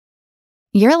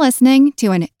You're listening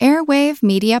to an Airwave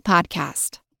Media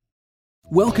Podcast.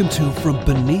 Welcome to From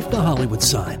Beneath the Hollywood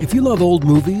Sign. If you love old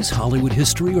movies, Hollywood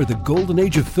history, or the golden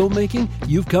age of filmmaking,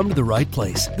 you've come to the right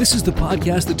place. This is the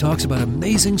podcast that talks about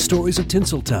amazing stories of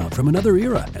Tinseltown from another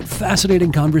era and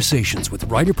fascinating conversations with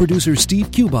writer-producer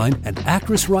Steve Cubine and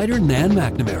actress-writer Nan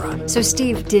McNamara. So,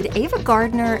 Steve, did Ava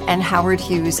Gardner and Howard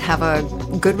Hughes have a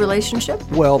good relationship?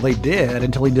 Well, they did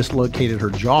until he dislocated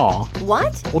her jaw.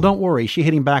 What? Well, don't worry. She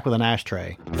hit him back with an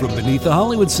ashtray. From Beneath the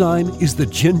Hollywood Sign is the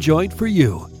gin joint for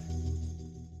you.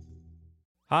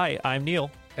 Hi, I'm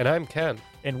Neil. And I'm Ken.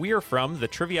 And we are from the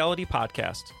Triviality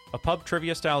Podcast, a pub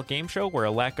trivia-style game show where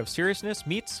a lack of seriousness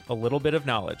meets a little bit of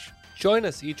knowledge. Join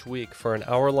us each week for an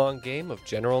hour-long game of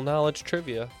general knowledge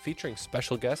trivia featuring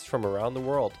special guests from around the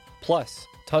world, plus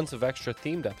tons of extra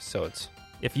themed episodes.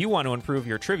 If you want to improve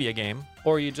your trivia game,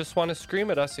 or you just want to scream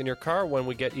at us in your car when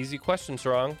we get easy questions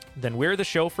wrong, then we're the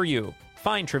show for you.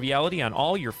 Find Triviality on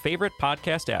all your favorite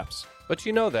podcast apps. But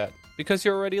you know that, because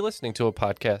you're already listening to a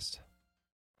podcast.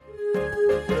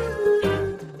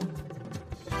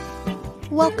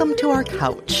 Welcome to our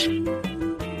couch.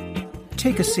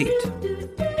 Take a seat.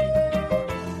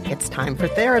 It's time for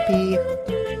therapy.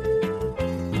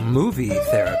 Movie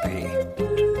therapy.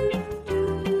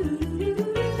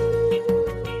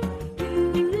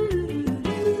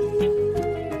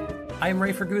 I'm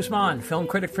Rafer Guzman, film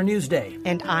critic for Newsday.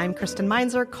 And I'm Kristen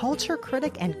Meinzer, culture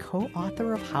critic and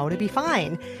co-author of How to Be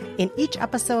Fine. In each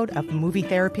episode of Movie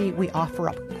Therapy, we offer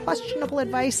up questionable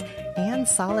advice and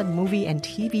solid movie and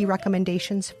TV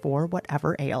recommendations for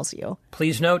whatever ails you.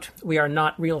 Please note, we are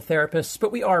not real therapists,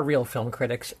 but we are real film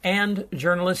critics and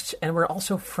journalists, and we're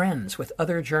also friends with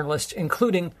other journalists,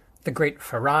 including the great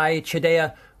Farai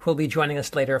Chideya, who will be joining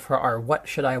us later for our What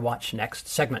Should I Watch Next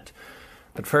segment.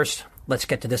 But first, let's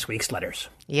get to this week's letters.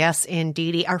 Yes,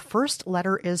 indeedy. Our first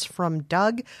letter is from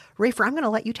Doug. Rafer, I'm going to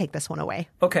let you take this one away.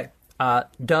 Okay.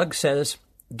 Doug says,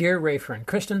 Dear Rafer and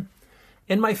Kristen,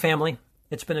 in my family,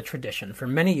 it's been a tradition for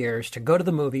many years to go to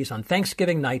the movies on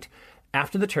Thanksgiving night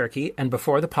after the turkey and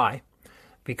before the pie.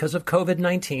 Because of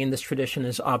COVID-19, this tradition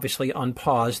is obviously on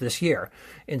pause this year.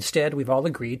 Instead, we've all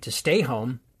agreed to stay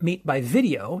home, meet by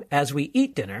video as we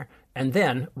eat dinner, and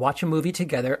then watch a movie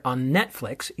together on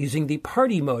Netflix using the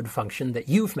party mode function that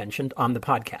you've mentioned on the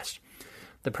podcast.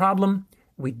 The problem?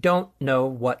 We don't know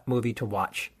what movie to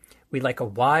watch. We like a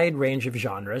wide range of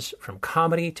genres, from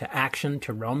comedy to action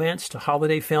to romance to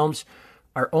holiday films.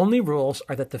 Our only rules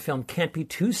are that the film can't be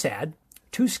too sad,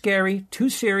 too scary, too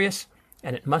serious,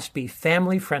 and it must be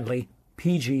family-friendly,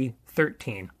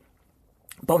 PG-13.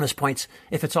 Bonus points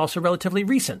if it's also relatively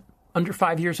recent, under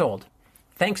 5 years old.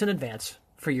 Thanks in advance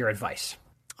for your advice.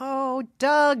 Oh,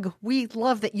 Doug, we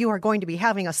love that you are going to be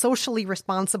having a socially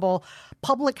responsible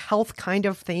public health kind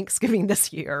of Thanksgiving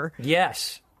this year.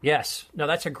 Yes. No,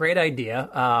 that's a great idea.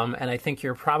 And I think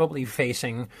you're probably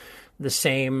facing the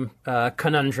same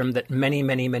conundrum that many,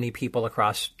 many, many people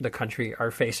across the country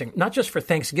are facing, not just for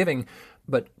Thanksgiving,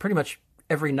 but pretty much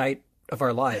every night of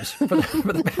our lives for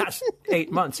the past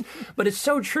 8 months. But it's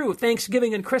so true.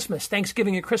 Thanksgiving and Christmas,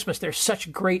 they're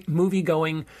such great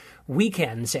movie-going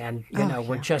weekends. And,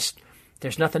 we're just,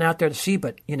 there's nothing out there to see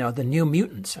but, the New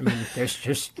Mutants. I mean, there's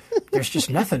just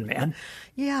nothing, man.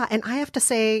 Yeah, and I have to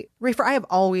say, Rafer, I have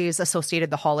always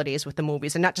associated the holidays with the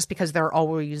movies, and not just because there are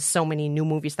always so many new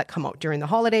movies that come out during the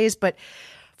holidays, but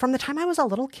from the time I was a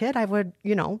little kid, I would,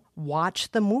 watch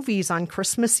the movies on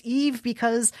Christmas Eve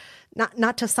because,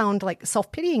 not to sound like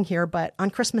self-pitying here, but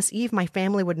on Christmas Eve, my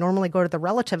family would normally go to the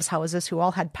relatives' houses who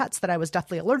all had pets that I was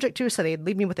deathly allergic to, so they'd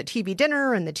leave me with a TV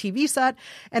dinner and the TV set,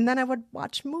 and then I would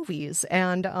watch movies.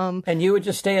 And you would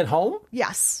just stay at home?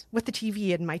 Yes, with the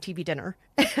TV and my TV dinner.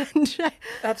 And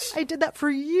I did that for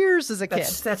years as a kid.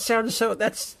 That sounds so.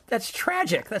 That's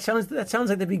tragic. That sounds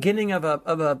like the beginning of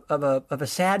a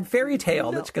sad fairy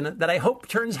tale that I hope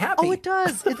turns happy. Oh, it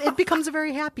does. It becomes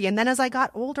very happy. And then as I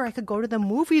got older, I could go to the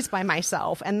movies by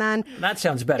myself. And then that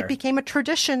sounds better. It became a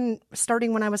tradition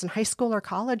starting when I was in high school or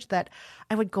college that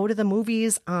I would go to the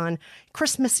movies on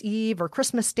Christmas Eve or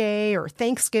Christmas Day or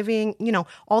Thanksgiving,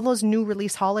 all those new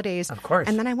release holidays. Of course.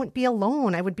 And then I wouldn't be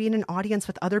alone. I would be in an audience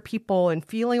with other people and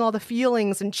feeling all the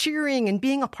feelings and cheering and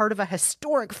being a part of a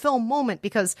historic film moment,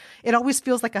 because it always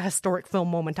feels like a historic film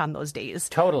moment on those days.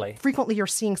 Totally. Frequently you're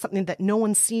seeing something that no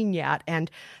one's seen yet.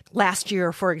 And last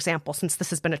year, for example, since this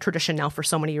has been a tradition now for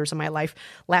so many years of my life,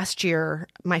 last year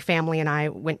my family and I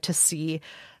went to see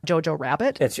Jojo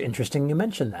Rabbit. It's interesting you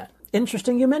mentioned that.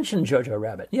 Interesting you mentioned Jojo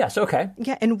Rabbit. Yes, okay.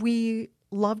 Yeah, and we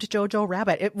loved Jojo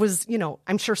Rabbit. It was,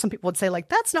 I'm sure some people would say, like,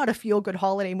 that's not a feel-good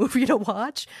holiday movie to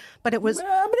watch, but it was...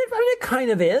 it kind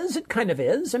of is. It kind of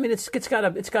is. I mean, it's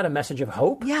got a message of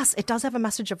hope. Yes, it does have a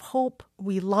message of hope.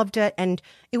 We loved it, and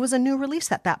it was a new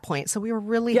release at that point, so we were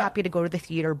really happy to go to the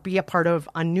theater, be a part of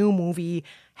a new movie,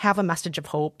 have a message of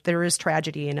hope. There is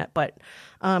tragedy in it, but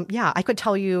I could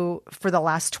tell you for the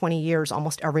last 20 years,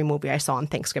 almost every movie I saw on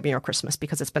Thanksgiving or Christmas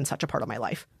because it's been such a part of my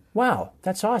life. Wow,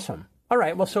 that's awesome. All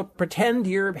right, well, so pretend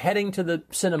you're heading to the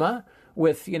cinema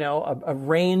with, a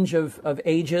range of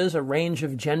ages, a range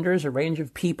of genders, a range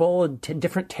of people,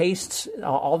 different tastes,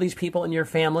 all these people in your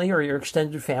family or your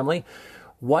extended family.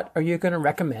 What are you going to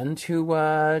recommend to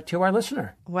our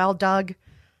listener? Well, Doug,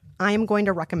 I am going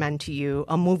to recommend to you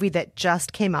a movie that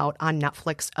just came out on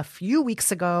Netflix a few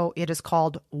weeks ago. It is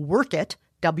called Work It,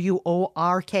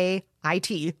 WORKIT.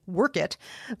 Work It.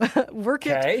 Work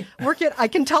Okay. It. Work It. I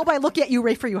can tell by looking at you,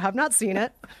 Rafer, you have not seen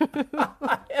it.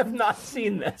 I have not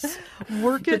seen this.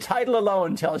 Work It. The title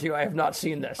alone tells you I have not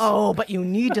seen this. Oh, but you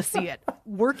need to see it.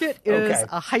 Work It is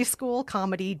a high school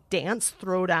comedy dance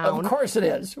throwdown. Of course it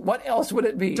is. What else would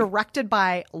it be? Directed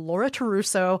by Laura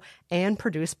Taruso and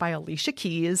produced by Alicia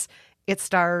Keys. It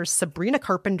stars Sabrina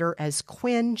Carpenter as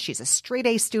Quinn. She's a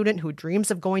straight-A student who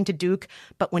dreams of going to Duke,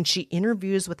 but when she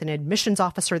interviews with an admissions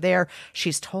officer there,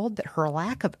 she's told that her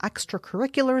lack of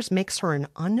extracurriculars makes her an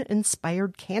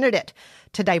uninspired candidate.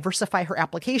 To diversify her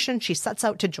application, she sets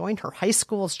out to join her high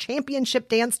school's championship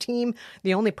dance team.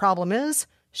 The only problem is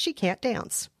she can't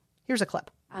dance. Here's a clip.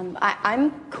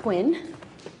 I'm Quinn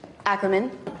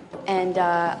Ackerman, and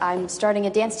I'm starting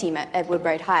a dance team at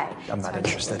Woodbright High. I'm not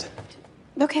interested.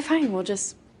 Okay, fine. We'll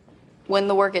just win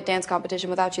the Work It dance competition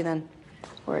without you then.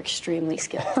 We're extremely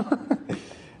skilled.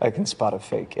 I can spot a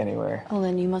fake anywhere. Well,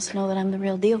 then you must know that I'm the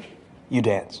real deal. You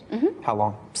dance? Mm-hmm. How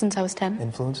long? Since I was 10.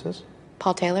 Influences?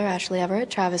 Paul Taylor, Ashley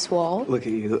Everett, Travis Wall. Look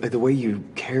at you. The way you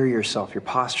carry yourself, your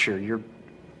posture, you're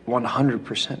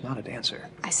 100% not a dancer.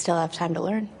 I still have time to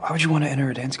learn. Why would you want to enter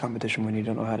a dance competition when you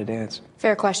don't know how to dance?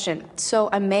 Fair question. So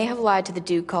I may have lied to the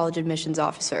Duke College admissions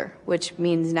officer, which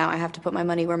means now I have to put my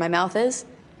money where my mouth is.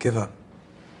 Give up.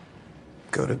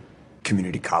 Go to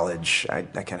community college. I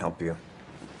can't help you.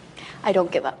 I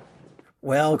don't give up.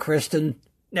 Well, Kristen,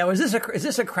 now is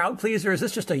this a crowd pleaser or is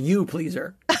this just a you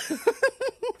pleaser?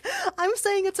 I'm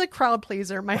saying it's a crowd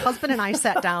pleaser. My husband and I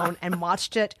sat down and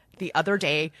watched it the other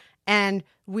day, and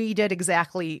we did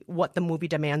exactly what the movie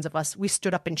demands of us. We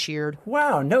stood up and cheered.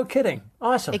 Wow, no kidding.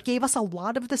 Awesome. It gave us a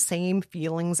lot of the same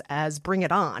feelings as Bring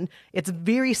It On. It's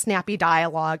very snappy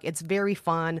dialogue. It's very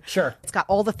fun. Sure. It's got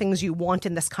all the things you want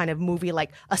in this kind of movie,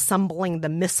 like assembling the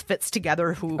misfits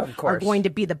together who are going to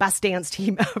be the best dance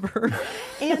team ever.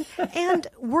 and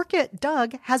Work It,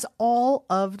 Doug, has all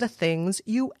of the things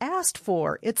you asked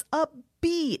for. It's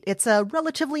upbeat. It's a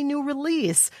relatively new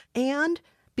release. And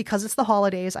because it's the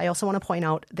holidays, I also want to point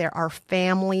out there are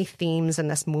family themes in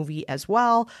this movie as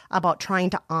well, about trying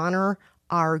to honor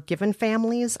our given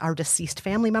families, our deceased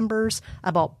family members,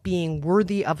 about being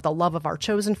worthy of the love of our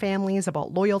chosen families,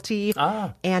 about loyalty.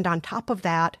 And on top of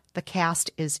that, the cast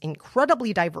is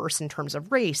incredibly diverse in terms of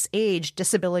race, age,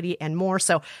 disability, and more.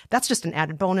 So that's just an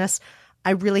added bonus.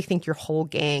 I really think your whole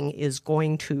gang is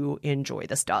going to enjoy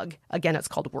this, Doug. Again, it's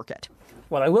called Work It.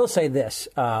 Well, I will say this.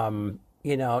 When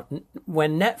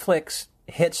Netflix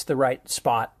hits the right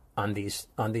spot on these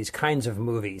kinds of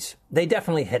movies, they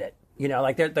definitely hit it.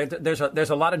 Like there's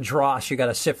a lot of dross you got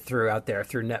to sift through out there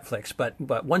through Netflix, but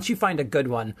once you find a good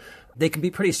one, they can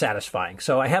be pretty satisfying.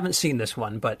 So I haven't seen this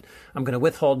one, but I'm going to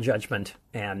withhold judgment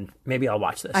and maybe I'll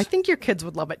watch this. I think your kids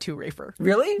would love it too, Rafer.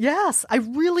 Really? Yes, I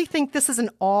really think this is an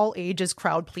all ages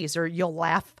crowd pleaser. You'll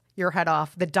laugh your head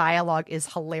off. The dialogue is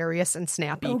hilarious and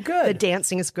snappy. Oh, good. The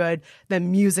dancing is good. The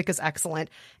music is excellent.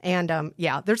 And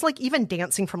there's like even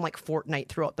dancing from like Fortnite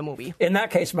throughout the movie. In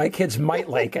that case, my kids might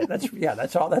like it. That's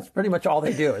pretty much all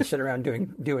they do is sit around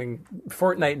doing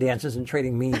Fortnite dances and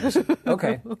trading memes.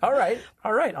 Okay. All right.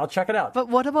 I'll check it out. But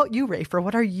what about you, Rafer?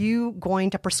 What are you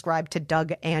going to prescribe to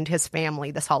Doug and his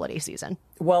family this holiday season?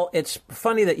 Well, it's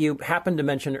funny that you happened to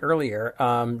mention earlier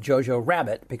Jojo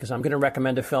Rabbit, because I'm going to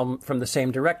recommend a film from the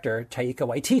same director, Taika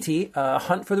Waititi,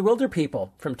 Hunt for the Wilder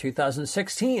People from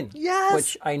 2016. Yes!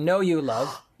 Which I know you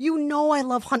love. You know I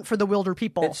love Hunt for the Wilder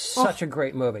People. It's such a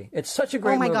great movie. It's such a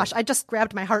great movie. Oh my gosh, I just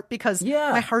grabbed my heart because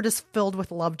my heart is filled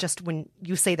with love just when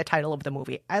you say the title of the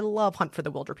movie. I love Hunt for the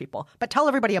Wilder People. But tell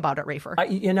everybody about it, Rafer.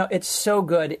 It's so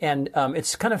good. And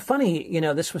it's kind of funny,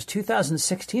 this was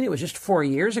 2016. It was just 4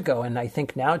 years ago. And I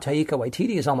think now Taika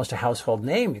Waititi is almost a household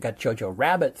name. You got Jojo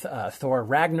Rabbit, Thor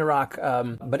Ragnarok.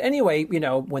 But anyway,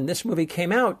 when this movie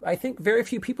came out, I think very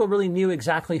few people really knew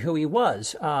exactly who he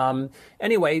was.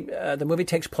 Anyway, the movie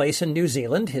takes place in New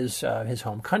Zealand, his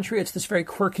home country. It's this very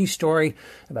quirky story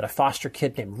about a foster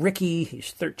kid named Ricky.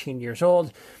 He's 13 years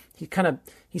old.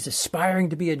 He's aspiring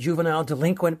to be a juvenile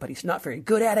delinquent, but he's not very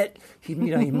good at it. He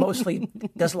mostly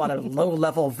does a lot of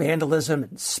low-level vandalism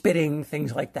and spitting,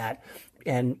 things like that.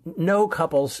 And no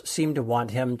couples seem to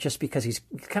want him just because he's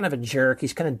kind of a jerk.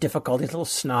 He's kind of difficult. He's a little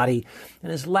snotty.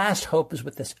 And his last hope is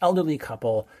with this elderly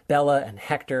couple, Bella and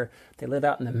Hector. They live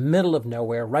out in the middle of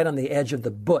nowhere, right on the edge of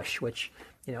the bush, which,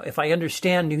 if I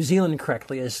understand New Zealand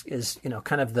correctly, is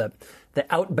kind of the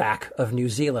outback of New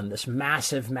Zealand, this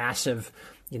massive,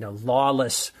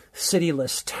 lawless,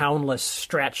 cityless, townless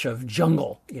stretch of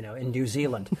jungle, in New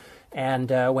Zealand. And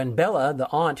when Bella, the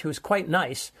aunt, who's quite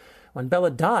nice, when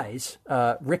Bella dies,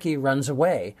 Ricky runs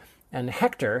away. And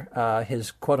Hector,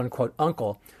 his quote-unquote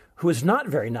uncle, who is not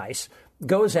very nice,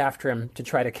 goes after him to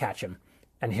try to catch him.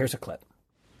 And here's a clip.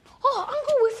 Oh,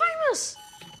 Uncle, we're famous!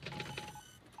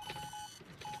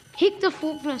 Hector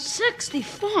Faulkner,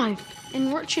 65,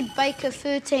 and Richard Baker,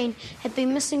 13, have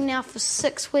been missing now for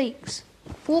 6 weeks.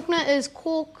 Faulkner is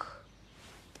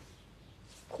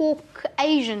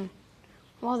Caucasian.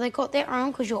 Well, they got that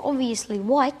wrong because you're obviously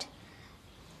white.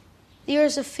 There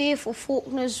is a fear for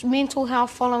Faulkner's mental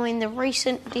health following the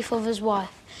recent death of his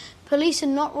wife. Police are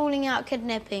not ruling out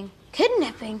kidnapping.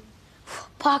 Kidnapping?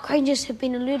 Park rangers have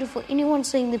been alerted for anyone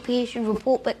seeing the pair should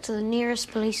report back to the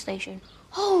nearest police station.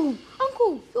 Oh,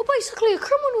 Uncle, you're basically a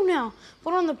criminal now.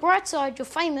 But on the bright side, you're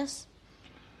famous.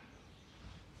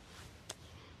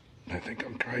 I think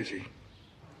I'm crazy.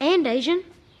 And Asian.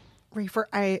 Rafer,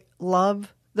 I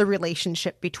love the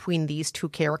relationship between these two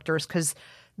characters because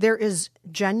there is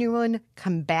genuine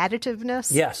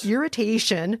combativeness,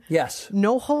 irritation,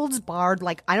 no holds barred,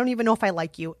 like, I don't even know if I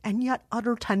like you, and yet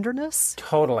utter tenderness.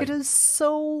 Totally. It is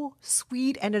so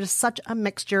sweet, and it is such a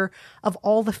mixture of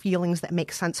all the feelings that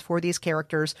make sense for these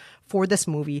characters, for this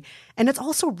movie. And it's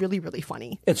also really, really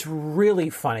funny. It's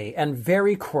really funny and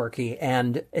very quirky,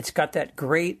 and it's got that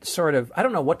great sort of, I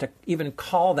don't know what to even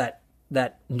call that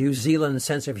New Zealand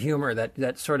sense of humor,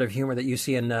 that sort of humor that you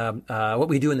see in What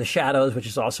We Do in the Shadows, which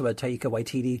is also a Taika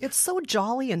Waititi. It's so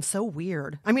jolly and so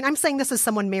weird. I mean, I'm saying this as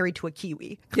someone married to a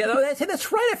Kiwi. Yeah,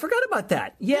 that's right. I forgot about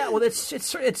that. Yeah, well,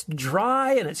 it's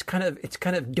dry and it's kind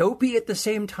of dopey at the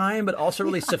same time, but also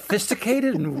really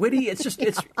sophisticated and witty. It's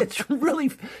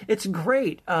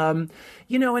great. And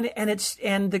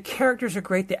the characters are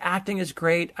great. The acting is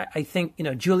great. I think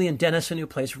Julian Dennison, who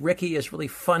plays Ricky, is really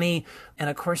funny, and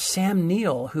of course Sam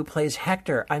Neill, who plays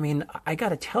Hector. I mean, I got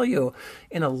to tell you,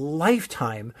 in a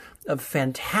lifetime of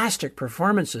fantastic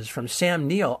performances from Sam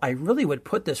Neill, I really would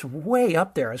put this way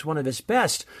up there as one of his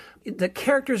best. The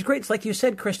character is great. It's like you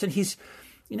said, Kristen, he's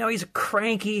a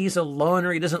cranky, he's a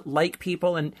loner, he doesn't like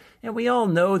people, and we all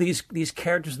know these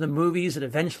characters in the movies that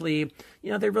eventually,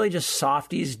 they're really just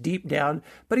softies deep down,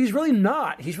 but he's really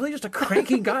not. He's really just a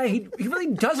cranky guy. He really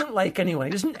doesn't like anyone.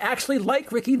 He doesn't actually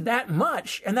like Ricky that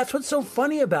much, and that's what's so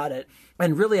funny about it.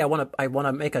 And really, I want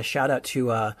to make a shout out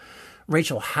to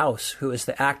Rachel House, who is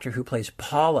the actor who plays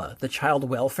Paula, the child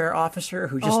welfare officer,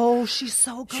 who just she's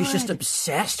so good. She's just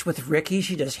obsessed with Ricky.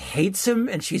 She just hates him,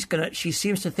 and she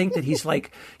seems to think that he's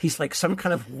like some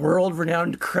kind of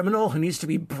world-renowned criminal who needs to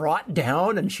be brought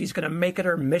down, and she's going to make it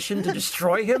her mission to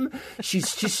destroy him. She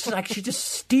just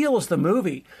steals the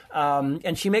movie,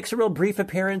 and she makes a real brief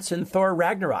appearance in Thor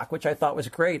Ragnarok, which I thought was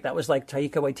great. That was like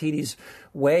Taika Waititi's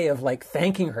way of like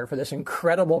thanking her for this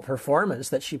incredible performance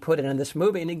that she put in this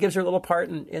movie, and he gives her a little part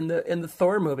in the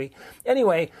Thor movie.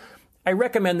 Anyway, I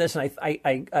recommend this, and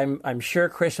I'm sure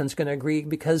Kristen's going to agree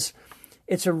because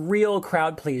it's a real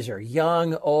crowd pleaser.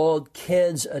 Young, old,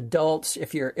 kids, adults.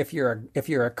 If you're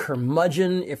a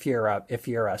curmudgeon, if you're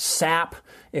a sap,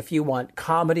 if you want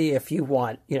comedy, if you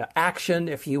want action,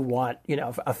 if you want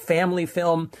a family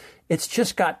film, it's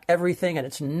just got everything, and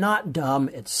it's not dumb.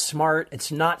 It's smart.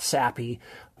 It's not sappy.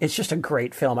 It's just a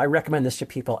great film. I recommend this to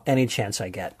people any chance I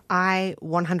get. I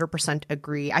 100%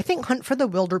 agree. I think Hunt for the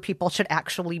Wilder People should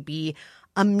actually be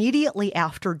immediately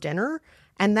after dinner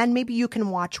And then maybe you can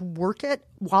watch Work It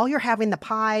while you're having the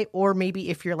pie, or maybe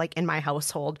if you're like in my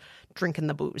household, drinking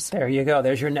the booze. There you go.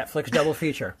 There's your Netflix double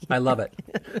feature. I love it.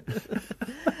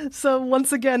 So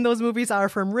once again, those movies are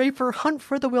from Rafer, Hunt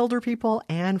for the Wilderpeople,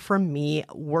 and from me,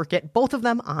 Work It. Both of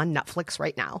them on Netflix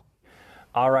right now.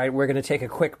 All right, we're going to take a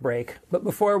quick break. But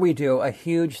before we do, a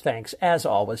huge thanks, as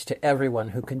always, to everyone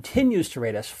who continues to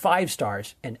rate us 5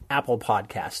 stars in Apple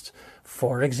Podcasts.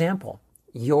 For example,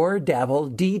 Your Dabble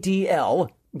DDL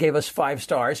gave us 5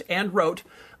 stars and wrote,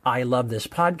 I love this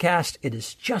podcast. It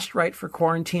is just right for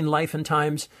quarantine life and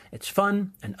times. It's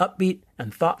fun and upbeat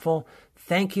and thoughtful.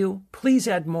 Thank you. Please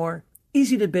add more.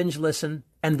 Easy to binge listen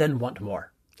and then want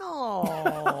more.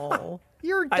 Oh,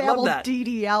 Your I love Dabble that.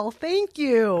 DDL. Thank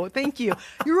you. Thank you.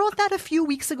 You wrote that a few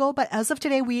weeks ago, but as of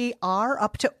today, we are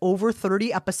up to over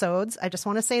 30 episodes. I just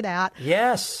want to say that.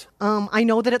 Yes. I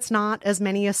know that it's not as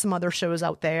many as some other shows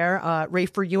out there. Ray,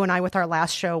 for you and I with our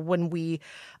last show, when we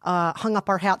hung up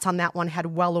our hats on that one, had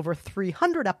well over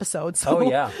 300 episodes. So, Oh,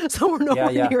 yeah. So we're nowhere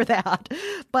Yeah. near that.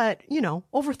 But,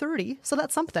 over 30. So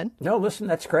that's something. No, listen,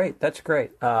 that's great. That's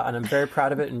great. And I'm very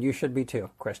proud of it, and you should be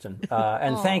too, Kristen.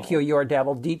 And thank you, Your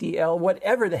Dabble DDL.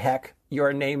 Whatever the heck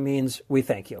your name means, we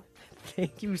thank you.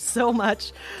 Thank you so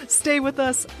much. Stay with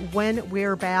us. When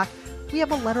we're back, we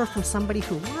have a letter from somebody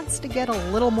who wants to get a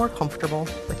little more comfortable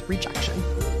with rejection.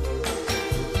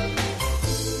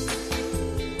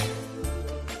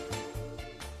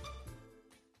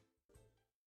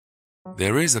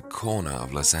 There is a corner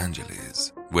of Los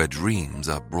Angeles where dreams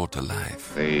are brought to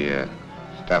life. The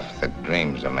stuff that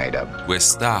dreams are made of. Where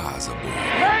stars are born.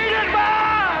 Rated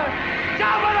by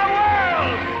Top of the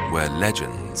World! Where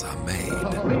legends are made.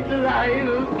 Oh, it's alive!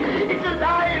 It's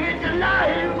alive! It's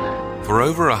alive! For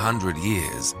over 100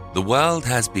 years, the world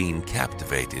has been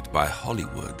captivated by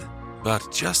Hollywood.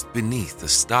 But just beneath the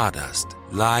stardust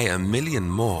lie a million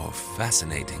more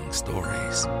fascinating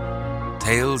stories.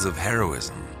 Tales of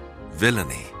heroism,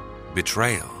 villainy,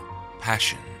 betrayal,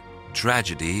 passion,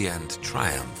 tragedy, and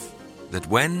triumph that,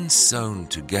 when sewn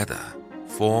together,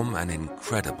 form an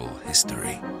incredible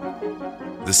history.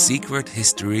 The Secret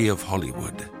History of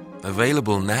Hollywood,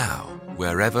 available now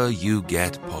wherever you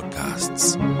get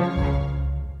podcasts.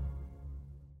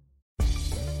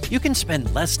 You can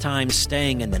spend less time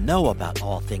staying in the know about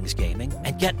all things gaming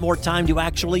and get more time to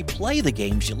actually play the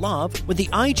games you love with the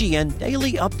IGN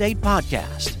Daily Update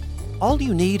podcast. All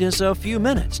you need is a few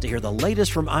minutes to hear the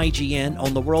latest from IGN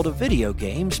on the world of video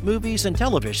games, movies, and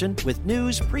television with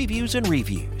news, previews, and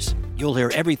reviews. You'll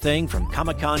hear everything from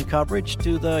Comic-Con coverage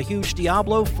to the huge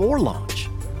Diablo 4 launch.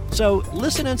 So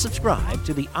listen and subscribe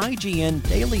to the IGN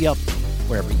Daily Update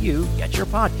wherever you get your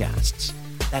podcasts.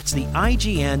 That's the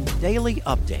IGN Daily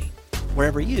Update,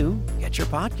 wherever you get your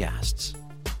podcasts.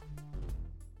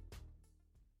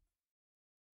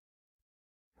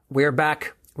 We're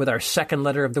back with our second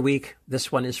letter of the week. This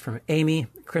one is from Amy.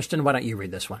 Kristen, why don't you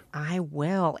read this one? I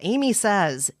will. Amy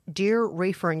says, Dear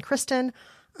Rafer and Kristen,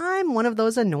 I'm one of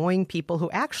those annoying people who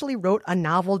actually wrote a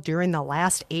novel during the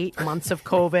last 8 months of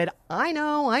COVID. I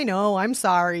know, I'm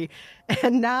sorry.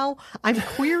 And now I'm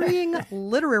querying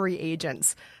literary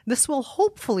agents. This will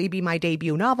hopefully be my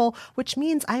debut novel, which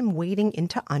means I'm wading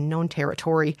into unknown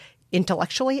territory.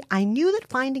 Intellectually, I knew that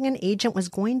finding an agent was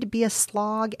going to be a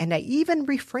slog, and I even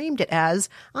reframed it as,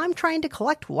 I'm trying to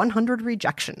collect 100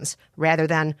 rejections, rather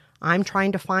than, I'm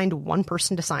trying to find one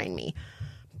person to sign me.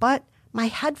 But my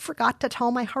head forgot to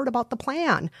tell my heart about the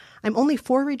plan. I'm only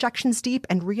 4 rejections deep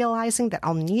and realizing that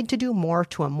I'll need to do more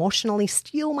to emotionally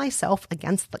steel myself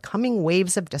against the coming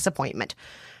waves of disappointment.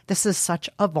 This is such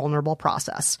a vulnerable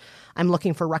process. I'm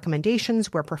looking for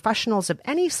recommendations where professionals of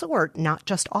any sort, not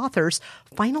just authors,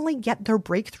 finally get their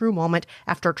breakthrough moment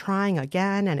after trying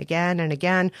again and again and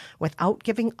again without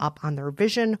giving up on their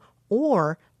vision,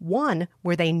 or one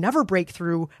where they never break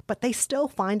through, but they still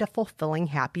find a fulfilling,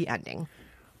 happy ending.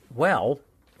 Well,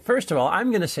 first of all, I'm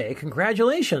going to say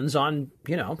congratulations on,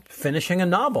 finishing a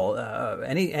novel.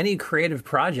 Any creative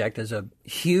project is a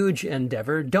huge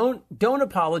endeavor. Don't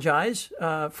apologize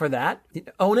for that.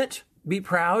 Own it. Be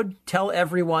proud. Tell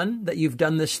everyone that you've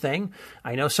done this thing.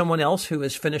 I know someone else who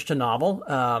has finished a novel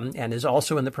and is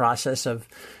also in the process of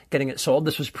getting it sold.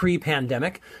 This was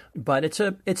pre-pandemic, but it's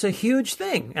a huge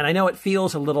thing. And I know it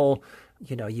feels a little,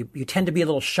 you tend to be a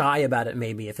little shy about it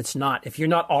maybe if you're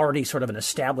not already sort of an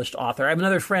established author. I have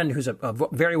another friend who's a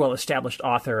very well established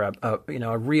author,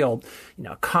 a real,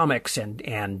 comics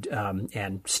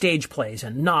and stage plays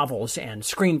and novels and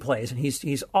screenplays, and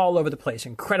he's all over the place,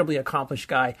 incredibly accomplished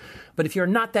guy. But if you're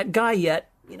not that guy yet,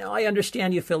 I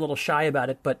understand you feel a little shy about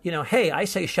it, but, hey, I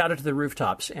say shout it to the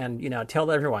rooftops and,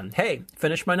 tell everyone, hey,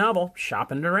 finish my novel,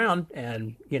 shopping it around,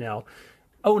 and,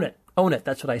 Own it. Own it.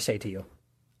 That's what I say to you.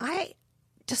 I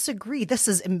disagree. This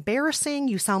is embarrassing.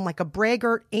 You sound like a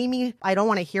braggart. Amy, I don't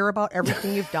want to hear about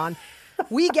everything you've done.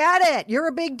 We get it. You're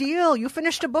a big deal. You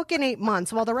finished a book in 8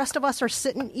 months while the rest of us are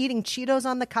sitting eating Cheetos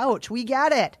on the couch. We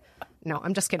get it. No,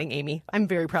 I'm just kidding, Amy. I'm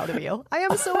very proud of you. I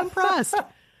am so impressed.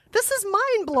 This is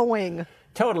mind-blowing.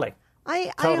 Totally.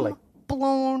 I am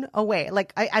blown away.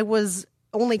 Like, I was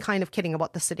only kind of kidding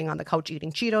about the sitting on the couch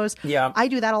eating Cheetos. Yeah. I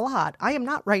do that a lot. I am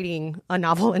not writing a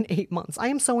novel in 8 months. I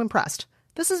am so impressed.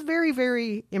 This is very,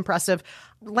 very impressive.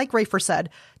 Like Rafer said,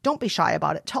 don't be shy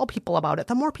about it. Tell people about it.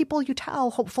 The more people you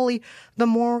tell, hopefully, the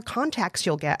more contacts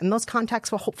you'll get. And those contacts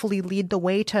will hopefully lead the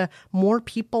way to more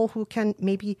people who can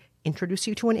maybe introduce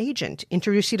you to an agent,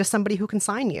 introduce you to somebody who can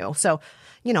sign you. So,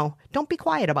 don't be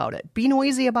quiet about it. Be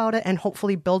noisy about it and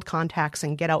hopefully build contacts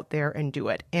and get out there and do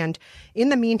it. And in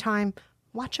the meantime,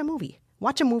 watch a movie.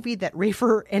 Watch a movie that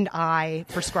Rafer and I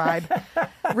prescribe.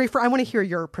 Rafer, I want to hear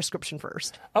your prescription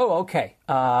first. Oh, okay.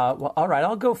 Well, all right.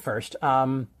 I'll go first.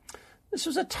 This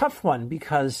was a tough one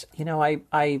because,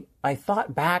 I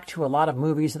thought back to a lot of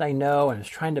movies that I know and was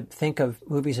trying to think of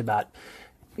movies about,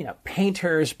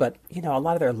 painters, but, a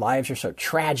lot of their lives are so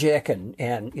tragic and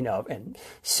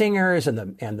singers and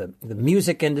the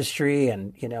music industry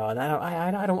and, and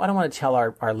I don't want to tell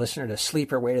our listener to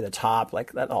sleep her way to the top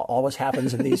like that always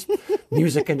happens in these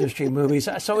music industry movies.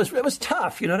 So it was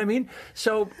tough. You know what I mean?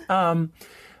 So,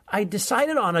 I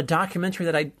decided on a documentary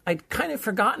that I'd kind of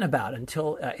forgotten about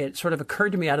until it sort of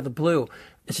occurred to me out of the blue.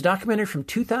 It's a documentary from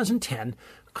 2010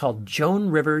 called Joan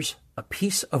Rivers, A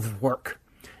Piece of Work.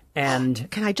 And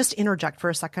can I just interject for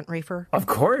a second, Rafer? Of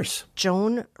course.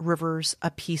 Joan Rivers, A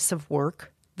Piece of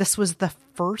Work. This was the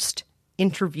first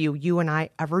interview you and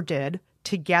I ever did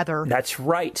together. That's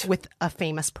right. With a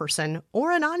famous person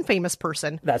or a non-famous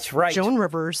person. That's right. Joan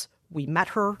Rivers. We met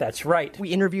her. That's right.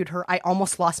 We interviewed her. I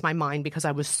almost lost my mind because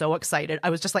I was so excited. I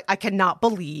was just like, I cannot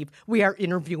believe we are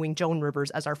interviewing Joan Rivers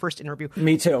as our first interview.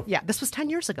 Me too. Yeah, this was 10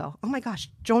 years ago. Oh my gosh.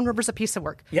 Joan Rivers, A Piece of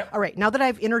Work. Yep. All right. Now that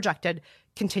I've interjected,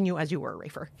 continue as you were,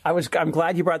 Rafer. I'm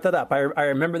glad you brought that up. I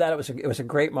remember that. It was a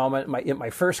great moment. My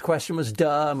first question was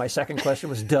duh. My second question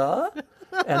was duh.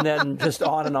 And then just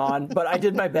on and on. But I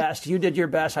did my best. You did your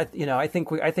best. I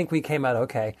think we came out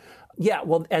okay. Yeah.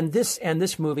 Well, and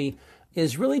this movie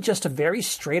is really just a very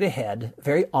straight ahead,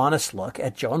 very honest look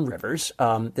at Joan Rivers,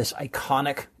 this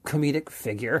iconic comedic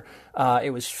figure.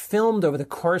 It was filmed over the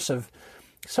course of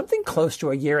something close to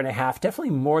a year and a half,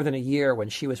 definitely more than a year, when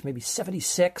she was maybe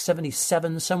 76,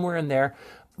 77, somewhere in there.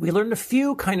 We learned a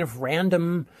few kind of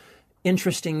random,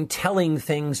 interesting, telling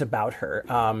things about her.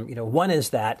 One is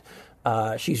that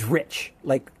she's rich,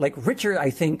 like richer, I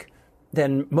think,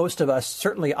 than most of us,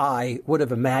 certainly I, would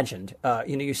have imagined.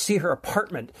 You see her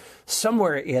apartment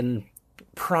somewhere in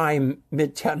prime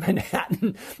Midtown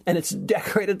Manhattan, and it's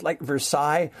decorated like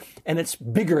Versailles, and it's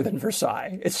bigger than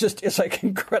Versailles. It's like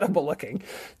incredible looking.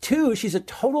 2, she's a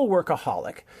total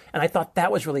workaholic, and I thought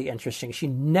that was really interesting. She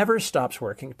never stops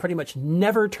working, pretty much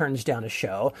never turns down a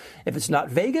show. If it's not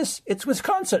Vegas, it's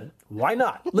Wisconsin. Why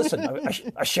not? Listen,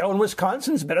 a show in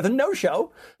Wisconsin is better than no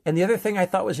show. And the other thing I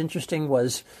thought was interesting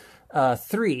was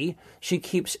 3, she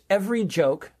keeps every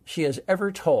joke she has ever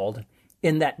told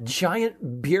in that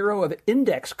giant bureau of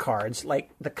index cards,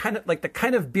 like the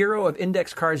kind of bureau of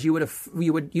index cards you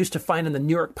would used to find in the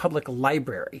New York Public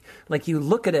Library. Like, you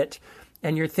look at it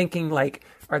and you're thinking, like,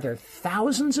 are there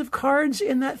thousands of cards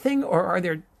in that thing, or are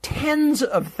there tens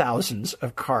of thousands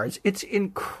of cards? It's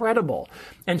incredible.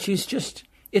 And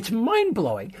it's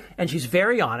mind-blowing. And she's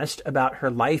very honest about her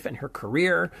life and her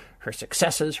career, her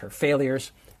successes, her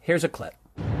failures. Here's a clip.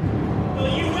 Will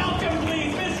you welcome,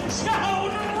 please, Miss Joan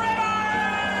Rivers?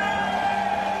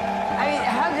 I mean,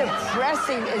 how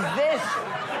depressing is this?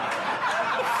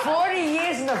 40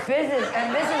 years in the business,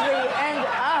 and this is where you end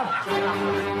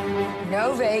up.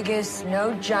 No Vegas,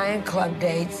 no giant club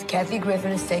dates. Kathy Griffin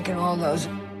has taken all those.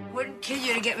 Wouldn't kill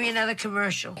you to get me another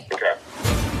commercial. Okay.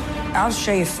 I'll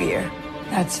show you fear.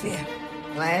 That's fear.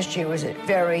 Last year was a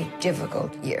very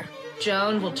difficult year.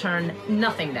 Joan will turn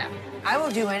nothing down. I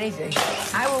will do anything.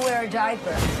 I will wear a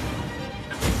diaper.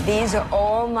 These are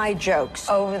all my jokes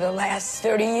over the last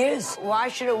 30 years. Why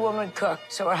should a woman cook?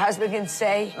 So her husband can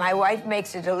say, my wife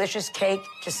makes a delicious cake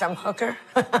to some hooker?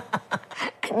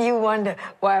 And you wonder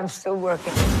why I'm still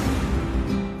working.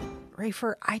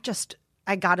 Rafer,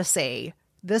 I gotta say,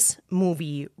 this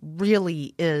movie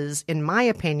really is, in my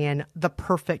opinion, the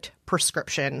perfect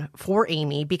prescription for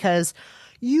Amy, because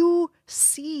you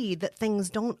see that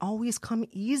things don't always come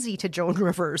easy to Joan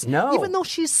Rivers. No. Even though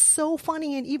she's so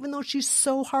funny and even though she's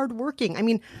so hardworking. I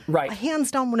mean, right. Hands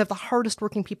down, one of the hardest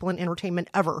working people in entertainment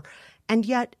ever. And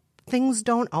yet things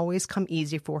don't always come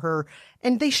easy for her,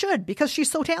 and they should, because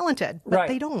she's so talented, but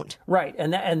they don't. Right,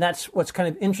 and that's what's kind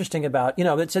of interesting about,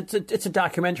 it's a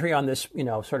documentary on this,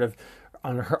 sort of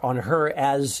on her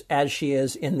as she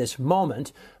is in this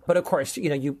moment. But of course,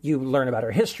 you learn about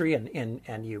her history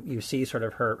and you see sort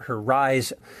of her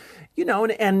rise,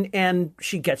 and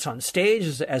she gets on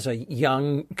stage as a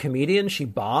young comedian. She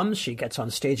bombs, she gets on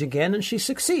stage again, and she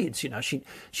succeeds.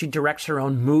 She directs her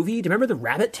own movie. Do you remember The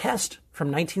Rabbit Test from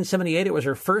 1978? It was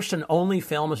her first and only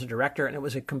film as a director, and it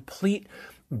was a complete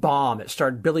bomb. It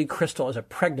starred Billy Crystal as a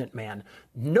pregnant man.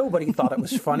 Nobody thought it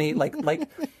was funny. Like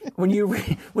when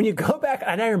you go back,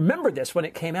 and I remember this when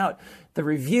it came out, the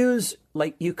reviews,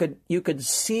 like you could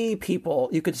see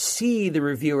the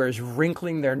reviewers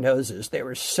wrinkling their noses. They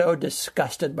were so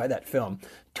disgusted by that film.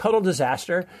 Total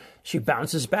disaster. She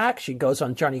bounces back. She goes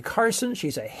on Johnny Carson.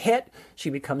 She's a hit. She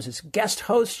becomes his guest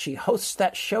host. She hosts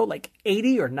that show like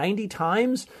 80 or 90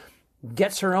 times.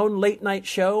 Gets her own late night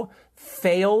show,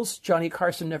 fails. Johnny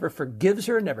Carson never forgives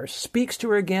her, never speaks to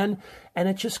her again. And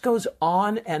it just goes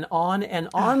on and on and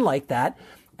on like that.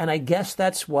 And I guess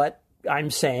that's what I'm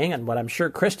saying, and what I'm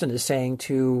sure Kristen is saying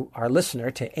to our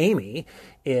listener, to Amy,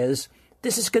 is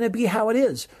this is going to be how it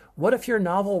is. What if your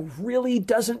novel really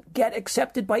doesn't get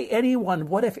accepted by anyone?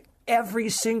 What if every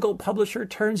single publisher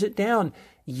turns it down?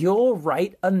 You'll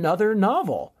write another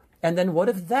novel. And then what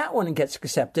if that one gets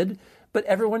accepted, but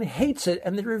everyone hates it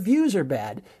and the reviews are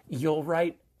bad? You'll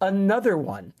write another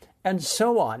one, and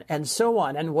so on and so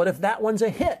on. And what if that one's a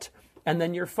hit, and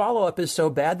then your follow-up is so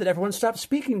bad that everyone stops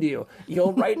speaking to you?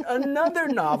 You'll write another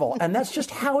novel, and that's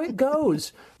just how it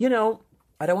goes.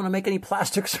 I don't want to make any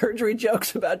plastic surgery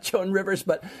jokes about Joan Rivers,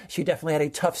 but she definitely had a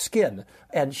tough skin,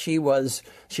 and she was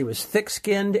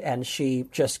thick-skinned, and she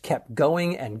just kept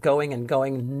going and going and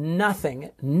going.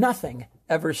 Nothing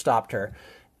ever stopped her.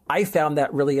 I found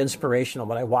that really inspirational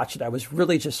when I watched it. I was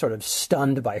really just sort of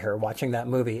stunned by her watching that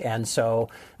movie. And so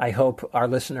I hope our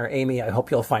listener, Amy, I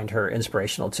hope you'll find her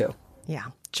inspirational too. Yeah.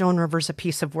 Joan Rivers, a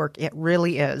piece of work. It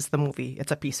really is. The movie,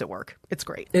 it's a piece of work. It's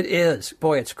great. It is.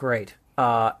 Boy, it's great.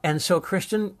 And so,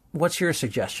 Kristen, what's your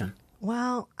suggestion?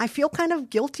 Well, I feel kind of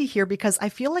guilty here because I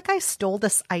feel like I stole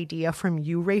this idea from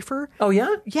you, Rafer. Oh,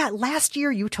 yeah? Yeah. Last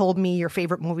year, you told me your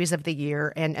favorite movies of the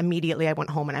year, and immediately I went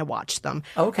home and I watched them.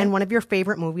 Okay. And one of your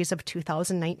favorite movies of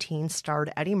 2019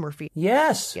 starred Eddie Murphy.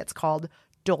 Yes. It's called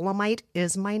Dolomite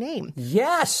Is My Name.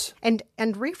 Yes. And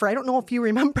Rafer, I don't know if you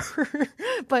remember,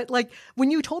 but like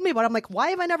when you told me about it, I'm like, why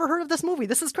have I never heard of this movie?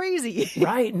 This is crazy.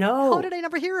 Right. No. How did I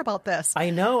never hear about this? I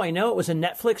know. It was a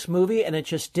Netflix movie and it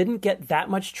just didn't get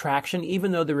that much traction,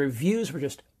 even though the reviews were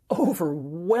just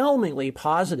overwhelmingly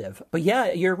positive. But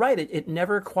yeah, you're right. It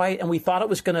never quite, and we thought at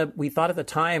the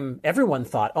time, everyone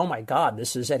thought, oh my God,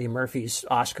 this is Eddie Murphy's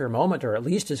Oscar moment, or at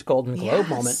least his Golden Globe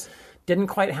moment. Didn't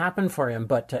quite happen for him.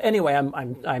 But anyway,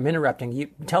 I'm interrupting. You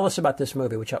tell us about this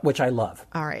movie, which I love.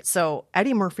 All right. So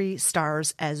Eddie Murphy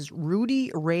stars as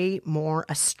Rudy Ray Moore,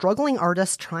 a struggling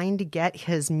artist trying to get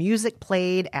his music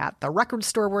played at the record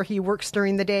store where he works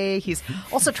during the day. He's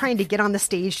also trying to get on the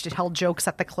stage to tell jokes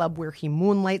at the club where he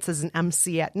moonlights as an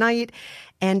MC at night.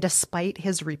 And despite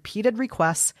his repeated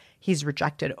requests, he's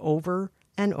rejected over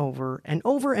and over and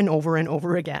over and over and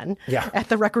over again. Yeah. At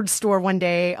the record store one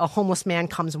day, a homeless man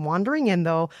comes wandering in,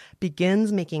 though,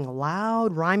 begins making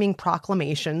loud, rhyming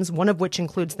proclamations, one of which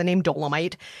includes the name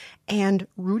Dolomite. And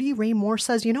Rudy Ray Moore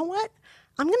says, you know what?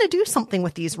 I'm going to do something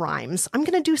with these rhymes. I'm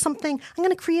going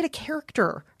to create a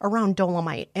character around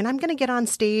Dolomite, and I'm going to get on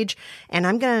stage and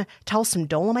I'm going to tell some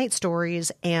Dolomite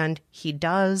stories. And he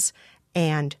does.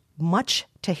 And much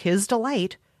to his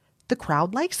delight, the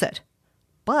crowd likes it.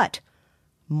 But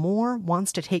Moore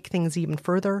wants to take things even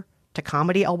further to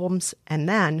comedy albums and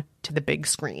then to the big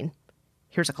screen.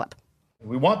 Here's a clip.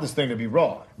 We want this thing to be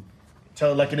raw.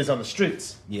 Tell it like it is on the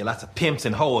streets. Yeah, lots of pimps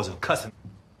and whores and cussing.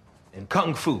 And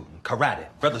kung fu and karate.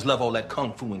 Brothers love all that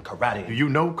kung fu and karate. Do you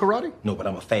know karate? No, but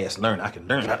I'm a fast learner. I can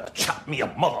learn how to chop me a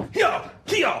mother. Yeah,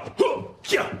 yeah,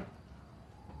 yeah.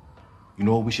 You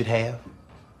know what we should have?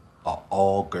 An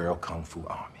all-girl kung fu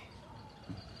army.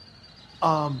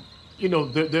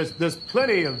 There's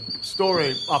plenty of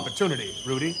story opportunity,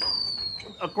 Rudy.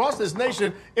 Across this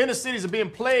nation, inner cities are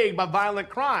being plagued by violent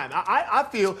crime. I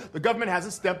feel the government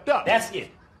hasn't stepped up. That's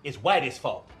it. It's Whitey's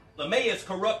fault. The mayor's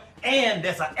corrupt, and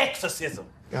there's an exorcism.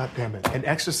 God damn it. An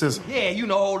exorcism? Yeah, you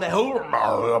know all that.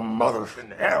 Oh, mother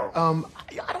in hell.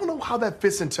 I don't know how that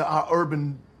fits into our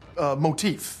urban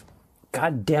motif.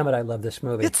 God damn it, I love this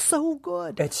movie. It's so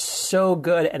good. It's so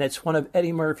good, and it's one of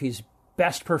Eddie Murphy's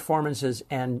best performances.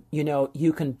 And,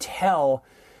 you can tell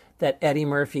that Eddie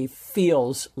Murphy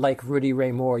feels like Rudy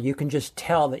Ray Moore. You can just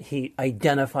tell that he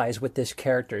identifies with this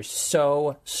character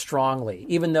so strongly,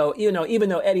 even though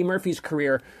Eddie Murphy's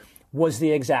career was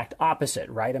the exact opposite,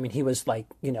 right? I mean, he was like,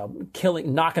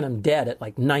 knocking him dead at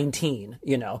like 19,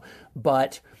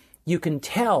 but you can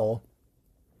tell,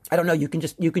 I don't know, you can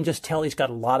just tell he's got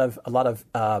a lot of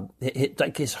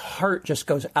like his heart just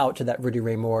goes out to that Rudy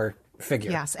Ray Moore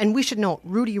figure. Yes, and we should note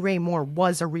Rudy Ray Moore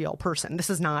was a real person. This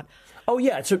is not. Oh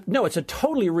yeah, it's a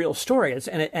totally real story. It's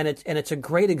a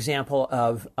great example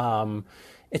of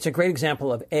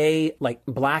like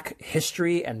Black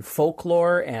history and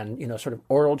folklore and sort of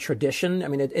oral tradition. I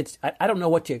mean, I don't know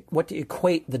what to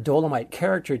equate the Dolomite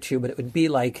character to, but it would be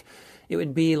like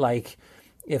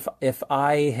if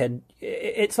I had,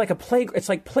 it's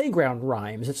like playground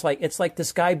rhymes. It's like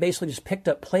this guy basically just picked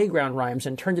up playground rhymes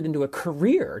and turned it into a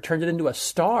career, turned it into a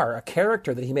star, a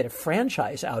character that he made a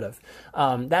franchise out of.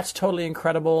 That's totally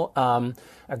incredible.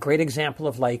 A great example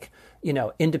of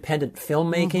independent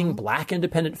filmmaking, Black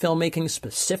independent filmmaking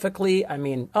specifically. I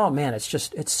mean, oh man,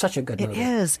 it's such a good movie. It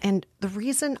is. And the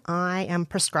reason I am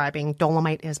prescribing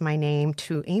Dolomite Is My Name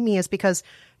to Amy is because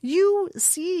you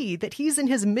see that he's in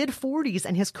his mid-40s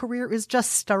and his career is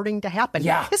just starting to happen.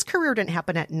 Yeah. His career didn't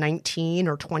happen at 19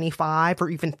 or 25 or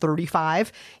even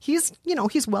 35. He's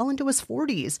well into his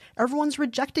 40s. Everyone's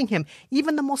rejecting him.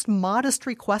 Even the most modest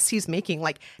requests he's making,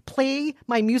 like play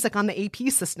my music on the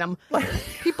AP system.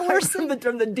 People are saying the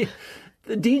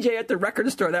DJ at the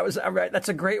record store, that's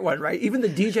a great one, right? Even the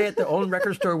DJ at the own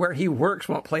record store where he works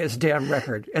won't play his damn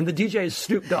record. And the DJ is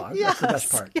Snoop Dogg. Yes, that's the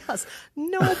best part. Yes.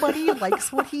 Nobody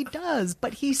likes what he does,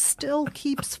 but he still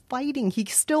keeps fighting. He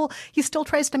still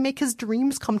tries to make his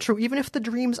dreams come true, even if the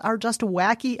dreams are just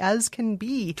wacky as can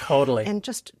be. Totally. And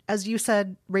just as you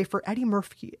said, Rafer, Eddie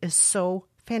Murphy is so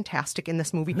fantastic in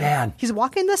this movie. Man. He's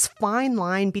walking this fine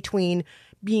line between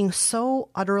being so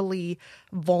utterly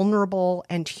vulnerable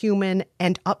and human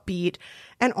and upbeat.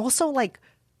 And also, like,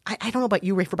 I don't know about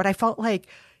you, Rafer, but I felt like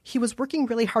he was working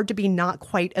really hard to be not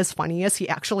quite as funny as he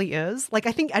actually is. Like,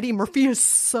 I think Eddie Murphy is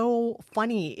so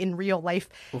funny in real life.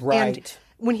 Right. And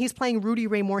when he's playing Rudy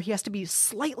Ray Moore, he has to be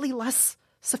slightly less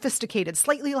sophisticated,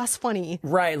 slightly less funny.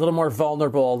 Right, a little more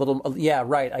vulnerable, yeah,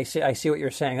 right. I see what you're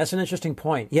saying. That's an interesting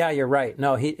point. Yeah, you're right.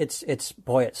 No, it's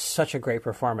such a great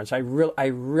performance. I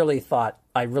really thought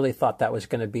that was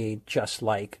going to be just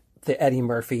like the Eddie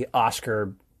Murphy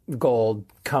Oscar Gold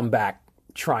comeback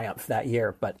triumph that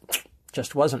year, but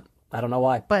just wasn't. I don't know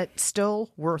why. But still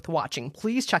worth watching.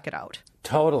 Please check it out.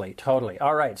 Totally.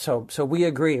 All right, so we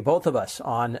agree, both of us,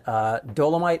 on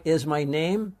Dolomite Is My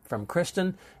Name from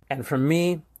Kristen, and from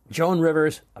me, Joan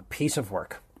Rivers, A Piece of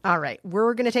Work. All right,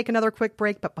 we're going to take another quick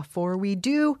break, but before we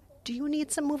do you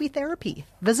need some movie therapy?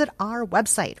 Visit our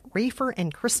website,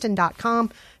 raferandkristen.com.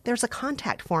 There's a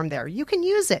contact form there. You can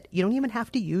use it. You don't even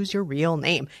have to use your real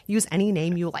name. Use any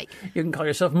name you like. You can call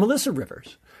yourself Melissa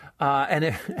Rivers.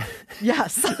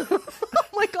 Yes. Oh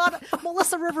my God,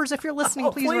 Melissa Rivers, if you're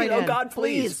listening, please write in. Oh God,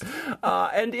 please.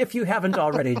 And if you haven't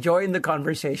already, join the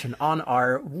conversation on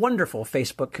our wonderful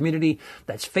Facebook community.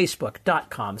 That's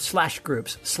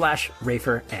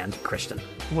facebook.com/groups/Rafer and Kristen.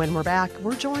 When we're back,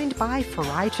 we're joined by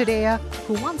Farai Chideya,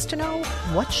 who wants to know,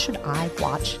 what should I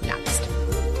watch next?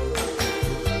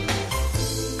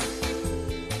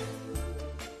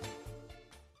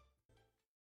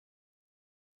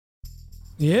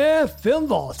 Yeah, Film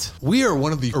Vault. We are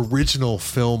one of the original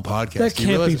film podcasts. That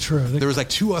can't be true. There was like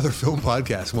 2 other film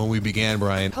podcasts when we began,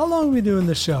 Brian. How long have we been doing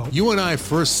this show? You and I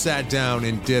first sat down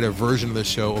and did a version of the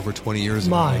show over 20 years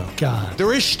ago. My God.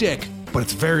 There is shtick, but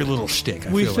it's very little shtick.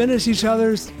 We finish each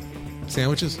other's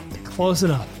sandwiches? Close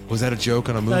enough. Was that a joke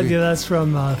on a movie? Yeah, that's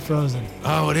from Frozen.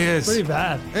 Oh, it is. Pretty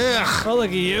bad. Ugh. Oh, look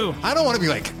at you. I don't want to be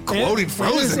like quoting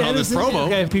Frozen on this promo.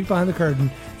 Okay, peek behind the curtain.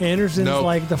 Anderson's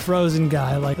like the Frozen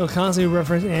guy. Like, he'll constantly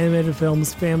reference animated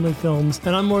films, family films,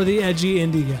 and I'm more the edgy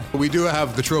indie guy. We do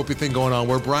have the tropey thing going on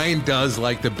where Brian does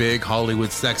like the big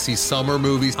Hollywood sexy summer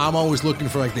movies. I'm always looking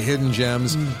for like the hidden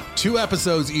gems. 2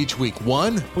 episodes each week.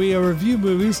 One, we review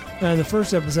movies, and the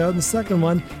first episode, and the second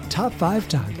one, top 5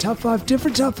 time. Top 5,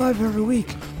 different top 5 every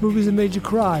week. Movies that made you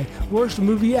cry. Worst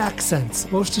movie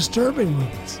accents. Most disturbing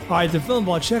movies. All right, the Film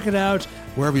Vault, check it out.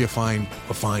 Wherever you find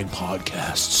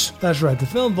podcasts. That's right, the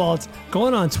Film Vault's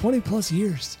going on 20 plus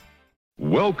years.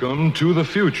 Welcome to the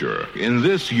future in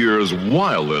this year's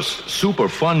wildest super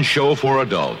fun show for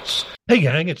adults. Hey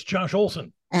gang, it's Josh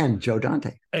Olson. And Joe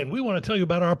Dante. And we want to tell you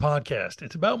about our podcast.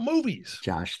 It's about movies.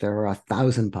 Josh, there are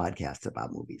 1,000 podcasts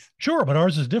about movies. Sure, but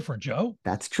ours is different, Joe.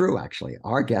 That's true, actually.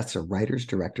 Our guests are writers,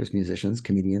 directors, musicians,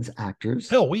 comedians, actors.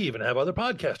 Hell, we even have other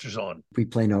podcasters on. We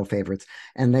play no favorites,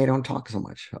 and they don't talk so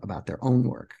much about their own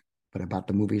work. but about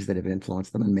the movies that have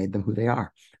influenced them and made them who they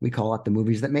are. We call it The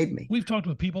Movies That Made Me. We've talked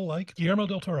with people like Guillermo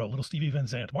del Toro, Little Stevie Van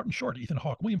Zandt, Martin Short, Ethan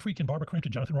Hawke, William Friedkin, Barbara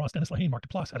Crampton, Jonathan Ross, Dennis Lehane, Mark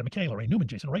Duplass, Adam McKay, Lorraine Newman,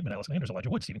 Jason Reitman, Alison Anders, Elijah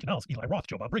Wood, Stephen Canals, Eli Roth,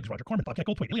 Joe Bob Briggs, Roger Corman, Bobcat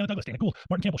Goldthwait, Ileana Douglas, Dana Gould,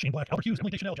 Martin Campbell, Shane Black, Albert Hughes,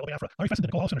 Emily Deschanel, Joe Biafra, Larry Fessenden,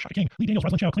 Nicole Hausen, Shaka King, Lee Daniels,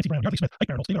 Rosalind Chow, Clancy Brown, Yardley Smith, Ike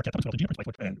Barinholtz, Steve Arquette, Thomas Middleton, Gina Prince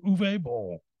Lightfoot, and Uwe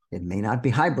Boll. It may not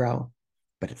be highbrow,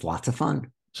 but it's lots of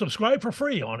fun. Subscribe for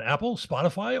free on Apple,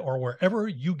 Spotify, or wherever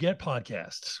you get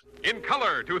podcasts. In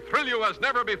color to thrill you as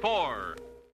never before.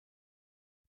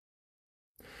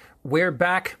 We're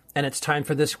back, and it's time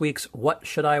for this week's What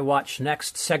Should I Watch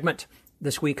Next segment.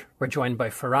 This week, we're joined by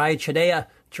Farai Chideya,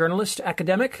 journalist,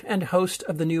 academic, and host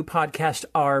of the new podcast,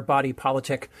 Our Body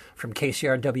Politic, from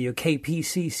KCRW,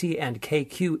 KPCC, and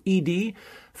KQED.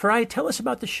 Farai, tell us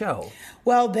about the show.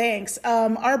 Well, thanks.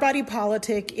 Our Body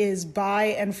Politic is by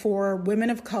and for women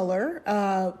of color,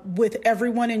 with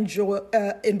everyone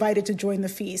invited to join the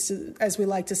feast, as we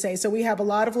like to say. So we have a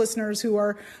lot of listeners who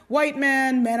are white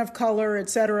men of color,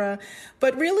 etc.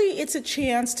 But really, it's a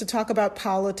chance to talk about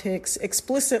politics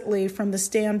explicitly from the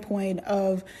standpoint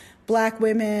of Black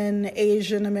women,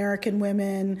 Asian American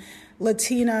women,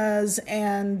 Latinas,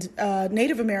 and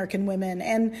Native American women.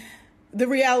 And the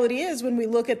reality is, when we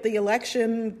look at the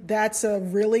election, that's a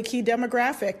really key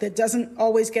demographic that doesn't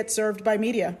always get served by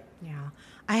media. Yeah.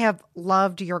 I have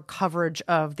loved your coverage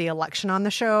of the election on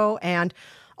the show and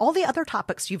all the other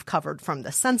topics you've covered, from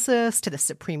the census to the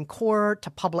Supreme Court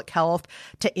to public health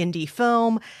to indie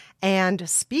film. And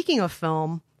speaking of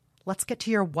film, let's get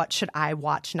to your What Should I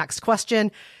Watch Next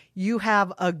question. You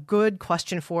have a good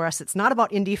question for us. It's not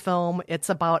about indie film. It's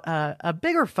about a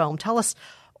bigger film. Tell us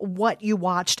what you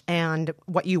watched and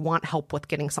what you want help with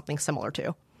getting something similar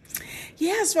to.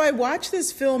 Yeah, so I watched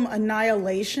this film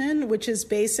Annihilation, which is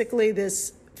basically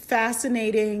this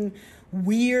fascinating,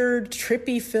 weird,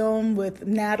 trippy film with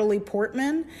Natalie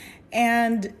Portman.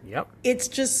 And it's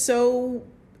just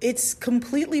it's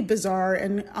completely bizarre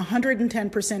and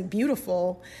 110%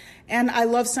 beautiful. And I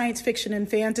love science fiction and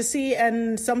fantasy,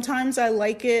 and sometimes I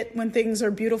like it when things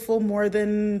are beautiful more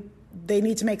than they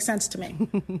need to make sense to me.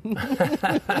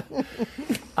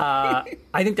 I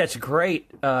think that's great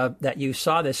that you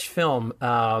saw this film.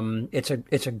 It's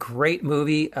a great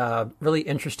movie, really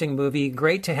interesting movie.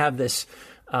 Great to have this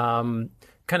kind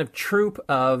of troupe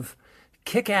of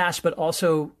kick-ass but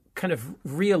also kind of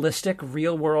realistic,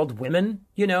 real-world women,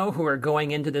 who are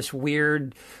going into this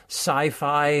weird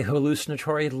sci-fi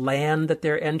hallucinatory land that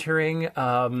they're entering.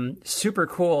 Super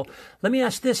cool. Let me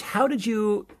ask this: How did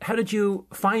you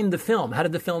find the film? How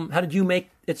did you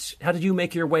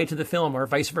make your way to the film, or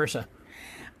vice versa?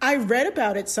 I read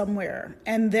about it somewhere,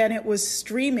 and then it was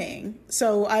streaming.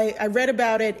 So I read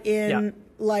about it in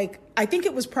I think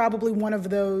it was probably one of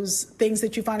those things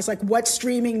that you find. It's like, what's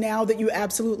streaming now that you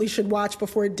absolutely should watch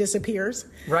before it disappears?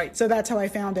 Right. So that's how I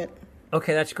found it.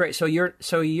 Okay, that's great. So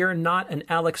you're not an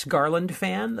Alex Garland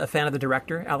fan, a fan of the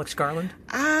director, Alex Garland?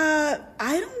 I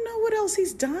don't know what else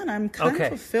he's done. I'm kind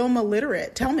of a film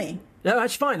illiterate. Tell me. No,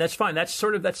 that's fine. That's fine. That's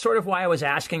sort of why I was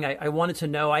asking. I wanted to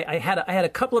know. I had a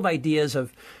couple of ideas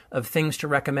of things to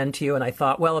recommend to you, and I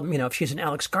thought, well, if she's an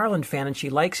Alex Garland fan and she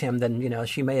likes him, then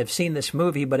she may have seen this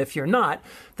movie. But if you're not,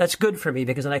 that's good for me,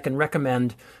 because then I can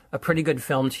recommend a pretty good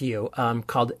film to you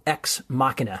called Ex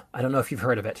Machina. I don't know if you've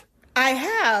heard of it. I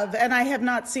have, and I have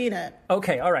not seen it.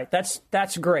 Okay, all right. That's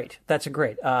great. That's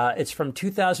great. It's from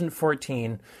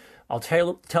 2014. I'll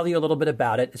tell you a little bit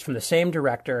about it. It's from the same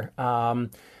director.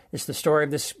 It's the story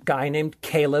of this guy named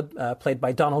Caleb, played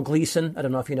by Donald Gleeson. I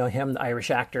don't know if you know him, the Irish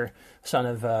actor, son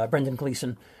of Brendan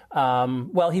Gleeson.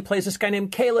 He plays this guy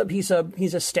named Caleb. He's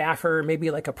a staffer, maybe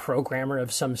like a programmer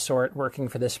of some sort, working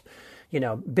for this,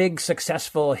 big,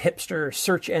 successful hipster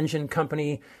search engine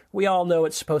company. We all know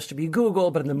it's supposed to be Google,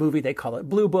 but in the movie they call it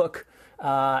Blue Book.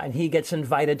 And he gets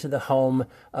invited to the home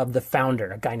of the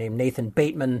founder, a guy named Nathan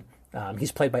Bateman.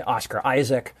 He's played by Oscar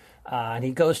Isaac. And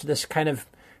he goes to this kind of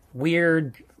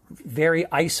weird, very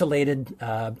isolated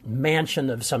mansion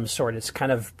of some sort. It's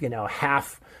kind of,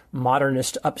 half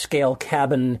modernist upscale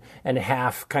cabin and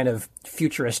half kind of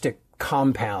futuristic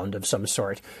compound of some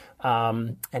sort.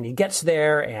 And he gets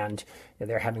there, and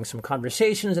they're having some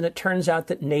conversations, and it turns out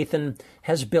that Nathan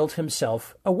has built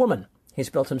himself a woman. He's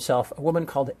built himself a woman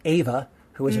called Ava,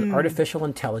 who is an artificial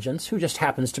intelligence who just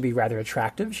happens to be rather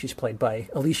attractive. She's played by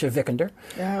Alicia Vikander.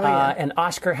 And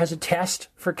Oscar has a test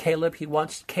for Caleb. He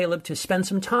wants Caleb to spend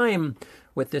some time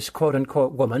with this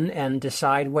quote-unquote woman and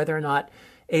decide whether or not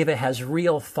Ava has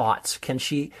real thoughts. Is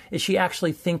she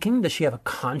actually thinking? Does she have a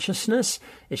consciousness?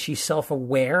 Is she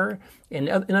self-aware? In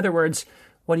other words,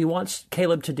 what he wants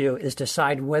Caleb to do is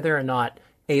decide whether or not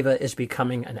Ava is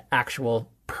becoming an actual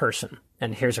person.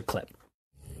 And here's a clip.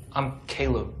 I'm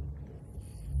Caleb.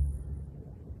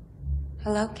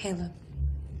 Hello, Caleb.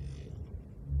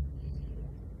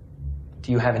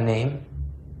 Do you have a name?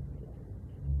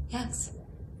 Yes.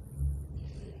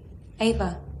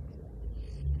 Ava.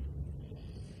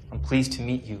 I'm pleased to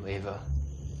meet you, Ava.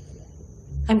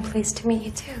 I'm pleased to meet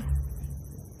you too.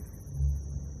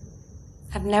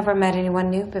 I've never met anyone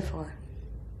new before.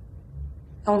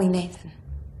 Only Nathan.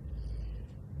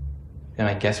 Then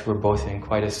I guess we're both in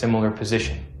quite a similar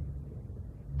position.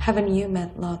 Haven't you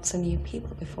met lots of new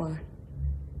people before?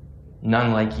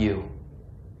 None like you.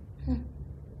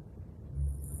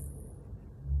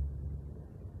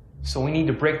 So we need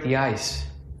to break the ice.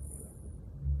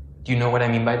 Do you know what I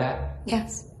mean by that?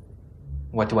 Yes.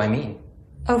 What do I mean?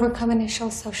 Overcome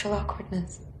initial social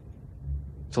awkwardness.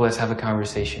 So let's have a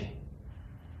conversation.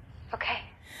 Okay.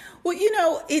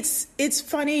 Well, it's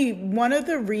funny. One of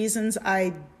the reasons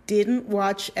I didn't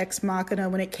watch Ex Machina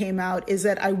when it came out is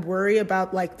that I worry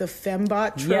about like the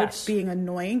fembot trope being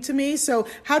annoying to me. So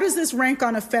how does this rank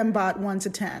on a fembot 1 to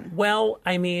 10? Well,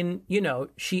 I mean,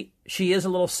 she is a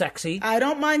little sexy. I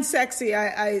don't mind sexy.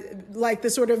 I like the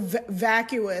sort of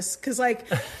vacuous because if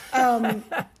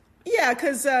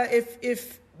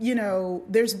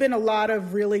there's been a lot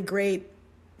of really great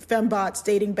fembots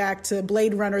dating back to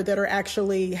Blade Runner that are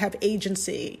actually have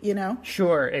agency,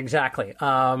 Sure, exactly.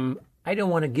 I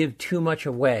don't want to give too much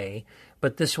away,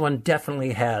 but this one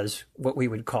definitely has what we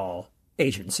would call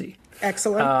agency.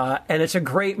 Excellent. And it's a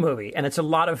great movie, and it's a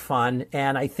lot of fun.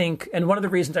 And I think, and one of the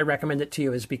reasons I recommend it to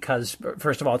you is because,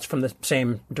 first of all, it's from the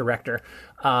same director.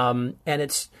 And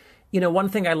it's, one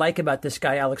thing I like about this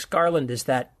guy, Alex Garland, is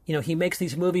that, he makes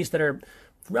these movies that are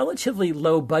relatively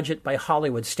low budget by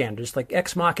Hollywood standards. Like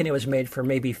Ex Machina was made for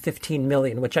maybe $15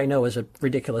 million, which I know is a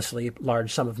ridiculously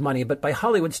large sum of money, but by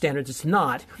Hollywood standards, it's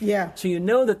not. Yeah. So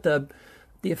that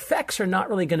the effects are not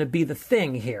really going to be the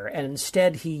thing here, and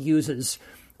instead he uses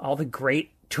all the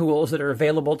great tools that are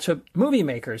available to movie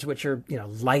makers, which are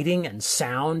lighting and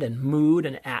sound and mood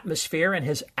and atmosphere and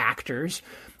his actors.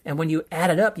 And when you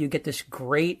add it up, you get this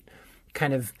great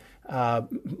kind of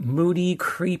moody,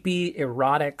 creepy,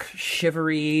 erotic,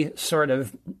 shivery sort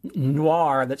of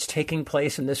noir that's taking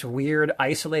place in this weird,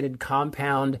 isolated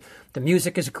compound. The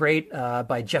music is great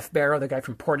by Jeff Barrow, the guy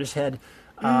from Portishead.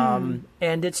 And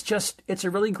it's a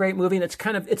really great movie. And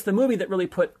it's the movie that really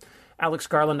put Alex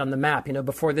Garland on the map.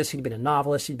 Before this, he'd been a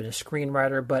novelist, he'd been a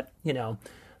screenwriter, but,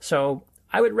 so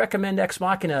I would recommend Ex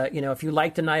Machina, if you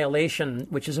liked Annihilation,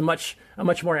 which is a much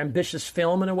more ambitious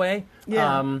film in a way.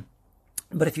 Yeah.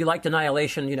 But if you liked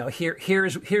Annihilation,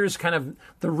 here's kind of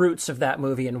the roots of that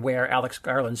movie and where Alex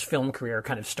Garland's film career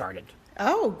kind of started.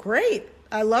 Oh, great.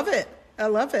 I love it.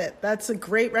 That's a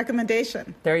great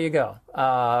recommendation. There you go.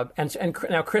 And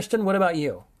now, Kristen, what about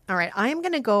you? All right, I'm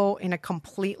going to go in a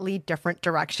completely different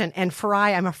direction. And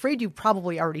Farai, I'm afraid you've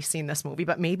probably already seen this movie,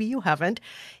 but maybe you haven't.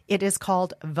 It is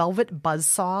called Velvet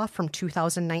Buzzsaw from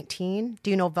 2019. Do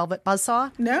you know Velvet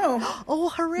Buzzsaw? No. Oh,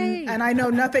 hooray. And I know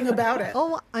nothing about it.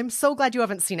 Oh, I'm so glad you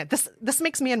haven't seen it. This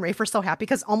makes me and Rafer so happy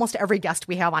because almost every guest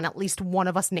we have on, at least one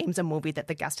of us names a movie that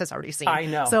the guest has already seen. I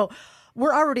know. So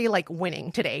we're already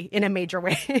winning today in a major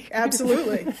way.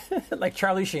 Absolutely. Like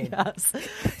Charlie Sheen. Yes.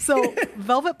 So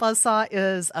Velvet Buzzsaw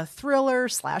is a thriller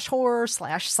 / horror /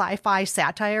 sci-fi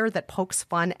satire that pokes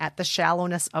fun at the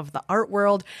shallowness of the art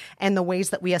world and the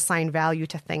ways that we assign value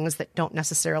to things that don't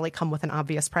necessarily come with an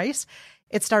obvious price.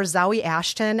 It stars Zawe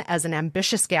Ashton as an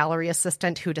ambitious gallery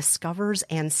assistant who discovers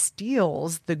and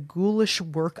steals the ghoulish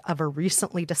work of a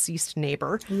recently deceased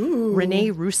neighbor. Ooh.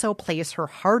 Renee Russo plays her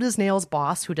hard-as-nails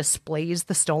boss who displays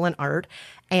the stolen art.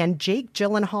 And Jake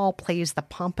Gyllenhaal plays the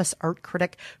pompous art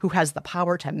critic who has the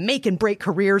power to make and break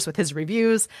careers with his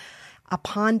reviews.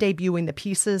 Upon debuting the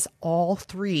pieces, all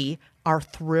three are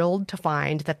thrilled to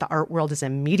find that the art world is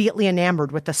immediately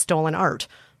enamored with the stolen art.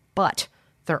 But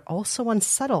they're also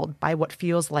unsettled by what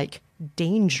feels like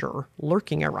danger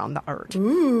lurking around the art.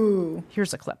 Ooh.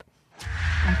 Here's a clip.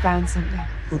 I found something.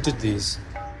 Who did these?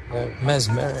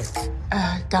 Mesmeric.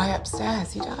 A guy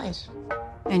upstairs, he died.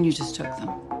 And you just took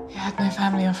them. He had no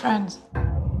family or friends.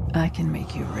 I can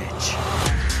make you rich.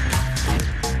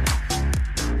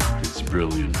 It's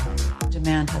brilliant.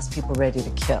 Demand has people ready to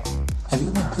kill. Have you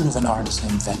ever heard of an artist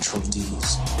named Ventral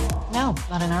Dees? No,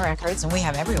 not in our records, and we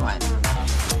have everyone.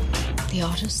 The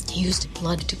artist used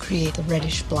blood to create the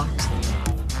reddish blacks.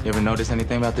 You ever notice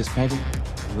anything about this painting?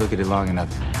 You look at it long enough,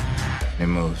 it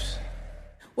moves.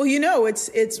 Well,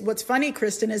 it's what's funny,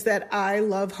 Kristen, is that I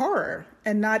love horror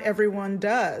and not everyone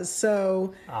does.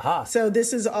 So, so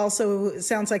this is also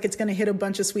sounds like it's going to hit a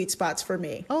bunch of sweet spots for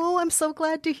me. Oh, I'm so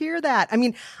glad to hear that. I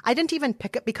mean, I didn't even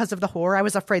pick it because of the horror. I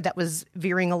was afraid that was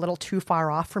veering a little too far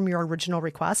off from your original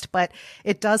request, but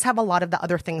it does have a lot of the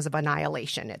other things of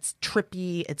Annihilation. It's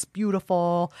trippy, it's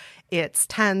beautiful, it's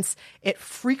tense. It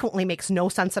frequently makes no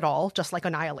sense at all, just like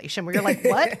Annihilation, where you're like,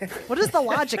 what? What is the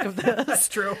logic of this? That's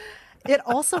true. It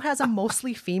also has a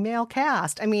mostly female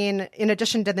cast. I mean, in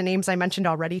addition to the names I mentioned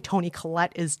already, Toni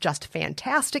Collette is just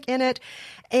fantastic in it.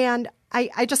 And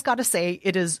I just got to say,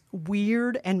 it is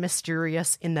weird and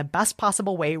mysterious in the best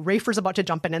possible way. Rafer's about to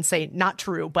jump in and say, not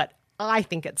true, but I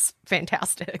think it's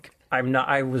fantastic.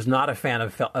 I was not a fan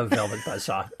of Velvet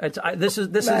Buzzsaw. This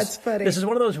is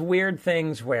one of those weird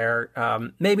things where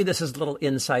maybe this is a little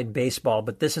inside baseball,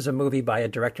 but this is a movie by a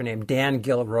director named Dan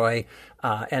Gilroy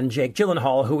and Jake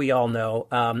Gyllenhaal, who we all know.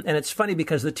 And it's funny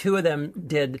because the two of them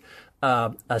did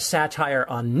a satire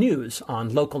on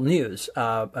local news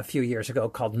a few years ago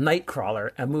called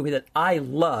Nightcrawler, a movie that I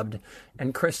loved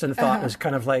and Kristen thought was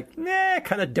kind of like,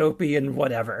 kind of dopey and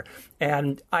whatever.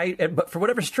 But for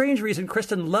whatever strange reason,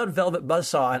 Kristen loved Velvet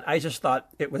Buzzsaw, and I just thought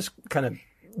it was kind of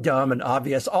dumb and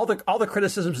obvious. All the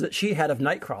criticisms that she had of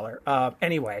Nightcrawler.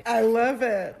 Anyway. I love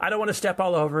it. I don't want to step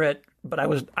all over it, but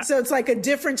So it's like a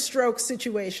different stroke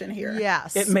situation here.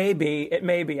 Yes. It may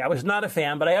be. I was not a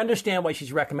fan, but I understand why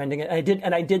she's recommending it. I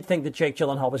did think that Jake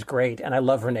Gyllenhaal was great, and I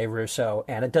love Rene Russo,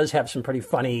 and it does have some pretty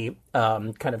funny,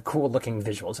 kind of cool-looking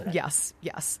visuals in it.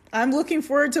 Yes. I'm looking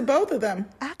forward to both of them.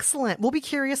 Excellent. We'll be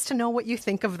curious to know what you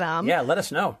think of them. Yeah, let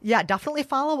us know. Yeah, definitely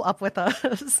follow up with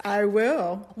us. I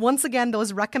will. Once again,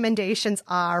 those recommendations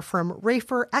are from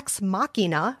Rafer Ex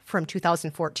Machina from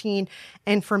 2014,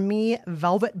 and from me,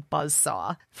 Velvet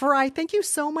Buzzsaw. Farai, thank you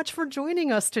so much for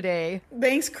joining us today.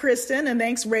 Thanks, Kristen, and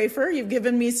thanks, Rafer. You've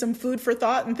given me some food for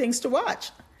thought and things to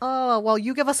watch. Oh, well,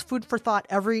 you give us food for thought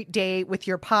every day with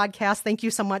your podcast. Thank you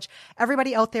so much.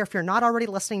 Everybody out there, if you're not already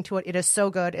listening to it, it is so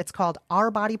good. It's called Our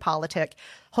Body Politic,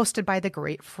 hosted by the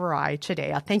great Farai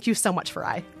Chideya. Thank you so much,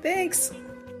 Farai. Thanks.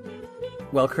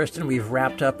 Well, Kristen, we've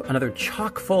wrapped up another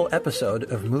chock-full episode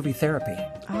of Movie Therapy.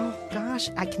 Oh, gosh,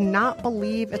 I cannot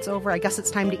believe it's over. I guess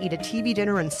it's time to eat a TV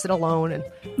dinner and sit alone and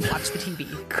watch the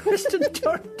TV. Kristen,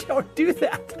 don't do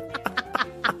that.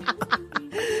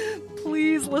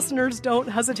 Please, listeners, don't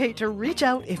hesitate to reach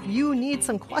out if you need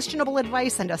some questionable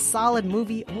advice and a solid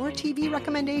movie or TV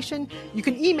recommendation. You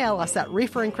can email us at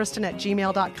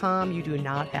raferandkristen@gmail.com. You do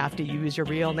not have to use your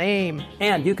real name.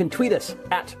 And you can tweet us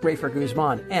at Rafer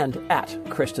Guzman and at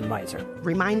Kristen Meiser.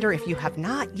 Reminder, if you have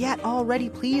not yet already,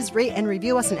 please rate and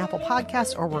review us on Apple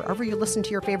Podcasts or wherever you listen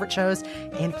to your favorite shows.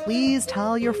 And please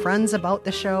tell your friends about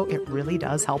the show. It really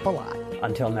does help a lot.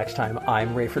 Until next time,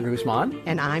 I'm Rafer Guzman.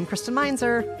 And I'm Kristen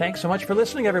Meinzer. Thanks so much for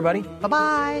listening, everybody.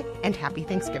 Bye-bye, and happy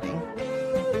Thanksgiving.